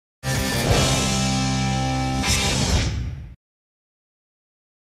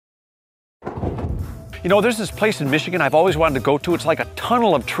You know, there's this place in Michigan I've always wanted to go to. It's like a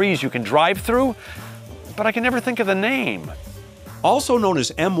tunnel of trees you can drive through, but I can never think of the name. Also known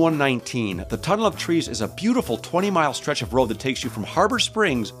as M119, the Tunnel of Trees is a beautiful 20-mile stretch of road that takes you from Harbor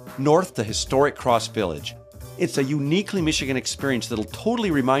Springs north to historic Cross Village. It's a uniquely Michigan experience that'll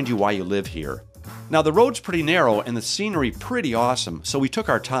totally remind you why you live here. Now, the road's pretty narrow and the scenery pretty awesome, so we took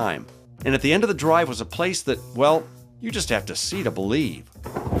our time. And at the end of the drive was a place that, well, you just have to see to believe.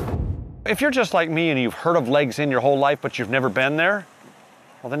 If you're just like me and you've heard of Legs Inn your whole life, but you've never been there,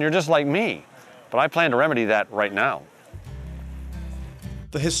 well, then you're just like me. But I plan to remedy that right now.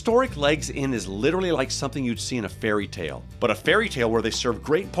 The historic Legs Inn is literally like something you'd see in a fairy tale, but a fairy tale where they serve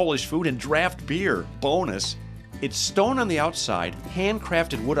great Polish food and draft beer. Bonus! It's stone on the outside,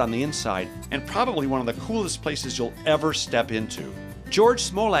 handcrafted wood on the inside, and probably one of the coolest places you'll ever step into. George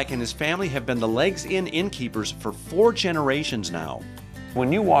Smolak and his family have been the Legs Inn innkeepers for 4 generations now.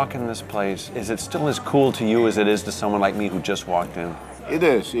 When you walk in this place, is it still as cool to you as it is to someone like me who just walked in? It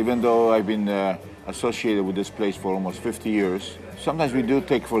is, even though I've been associated with this place for almost 50 years. Sometimes we do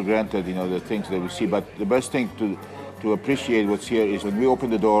take for granted, the things that we see, but the best thing to appreciate what's here is when we open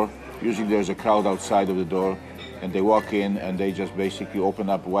the door, usually there's a crowd outside of the door, and they walk in and they just basically open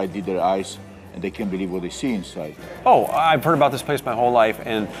up widely their eyes, and they can't believe what they see inside. Oh, I've heard about this place my whole life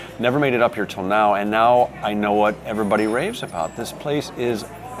and never made it up here till now, and now I know what everybody raves about. This place is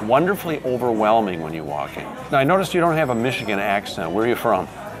wonderfully overwhelming when you walk in. Now, I noticed you don't have a Michigan accent. Where are you from?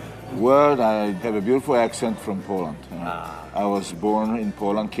 Well, I have a beautiful accent from Poland. I was born in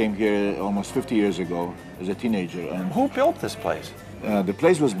Poland, came here almost 50 years ago as a teenager. And who built this place? The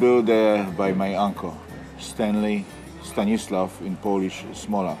place was built by my uncle, Stanislav, in Polish,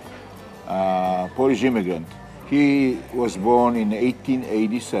 Smolak, Polish immigrant. He was born in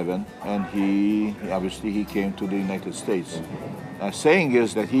 1887, and he came to the United States. Saying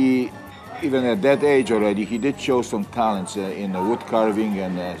is that even at that age already, he did show some talents in wood carving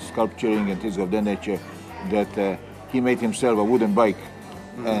and sculpturing and things of that nature, that he made himself a wooden bike,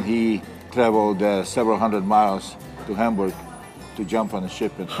 and he traveled several hundred miles to Hamburg to jump on a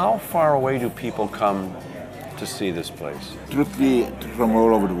ship. How far away do people come to see this place? Truthfully, from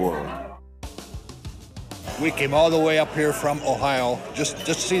all over the world. We came all the way up here from Ohio just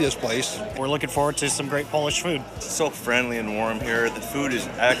to see this place. We're looking forward to some great Polish food. It's so friendly and warm here. The food is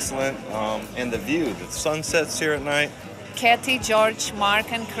excellent, and the view, the sunsets here at night. Kathy, George,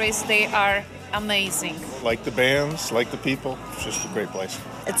 Mark, and Chris, they are amazing. Like the bands, like the people. It's just a great place.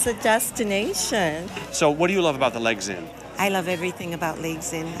 It's a destination. So what do you love about the Legs Inn? I love everything about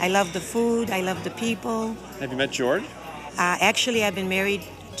Legs Inn. I love the food. I love the people. Have you met George? Actually, I've been married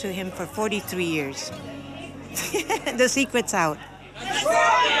to him for 43 years. The secret's out.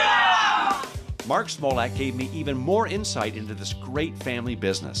 Mark Smolak gave me even more insight into this great family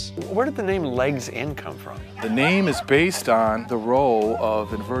business. Where did the name Legs Inn come from? The name is based on the row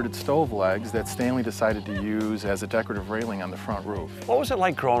of inverted stove legs that Stanley decided to use as a decorative railing on the front roof. What was it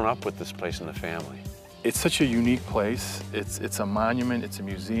like growing up with this place in the family? It's such a unique place. It's a monument, it's a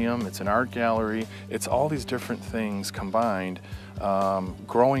museum, it's an art gallery. It's all these different things combined.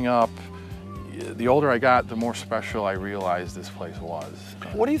 Growing up, the older I got, the more special I realized this place was.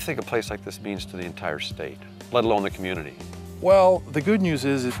 What do you think a place like this means to the entire state, let alone the community? Well, the good news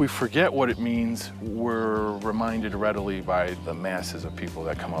is if we forget what it means, we're reminded readily by the masses of people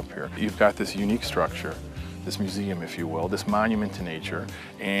that come up here. You've got this unique structure, this museum, if you will, this monument to nature,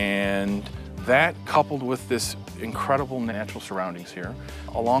 and that, coupled with this incredible natural surroundings here,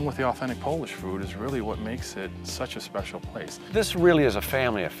 along with the authentic Polish food, is really what makes it such a special place. This really is a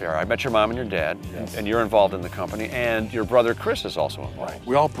family affair. I met your mom and your dad, yes, and you're involved in the company, and your brother Chris is also involved. Right.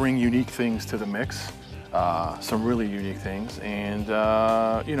 We all bring unique things to the mix, some really unique things, and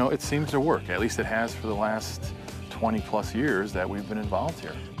it seems to work. At least it has for the last 20+ years that we've been involved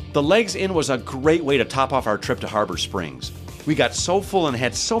here. The Legs Inn was a great way to top off our trip to Harbor Springs. We got so full and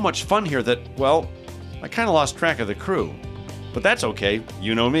had so much fun here that, well, I kind of lost track of the crew. But that's okay,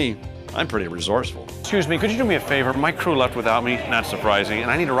 you know me. I'm pretty resourceful. Excuse me, could you do me a favor? My crew left without me, not surprising,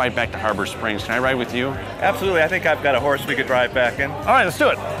 and I need to ride back to Harbor Springs. Can I ride with you? Absolutely, I think I've got a horse we could drive back in. All right, let's do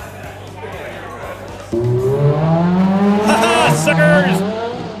it. Ha-ha, suckers!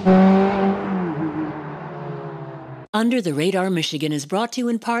 Under the Radar Michigan is brought to you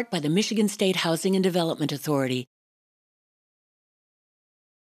in part by the Michigan State Housing and Development Authority,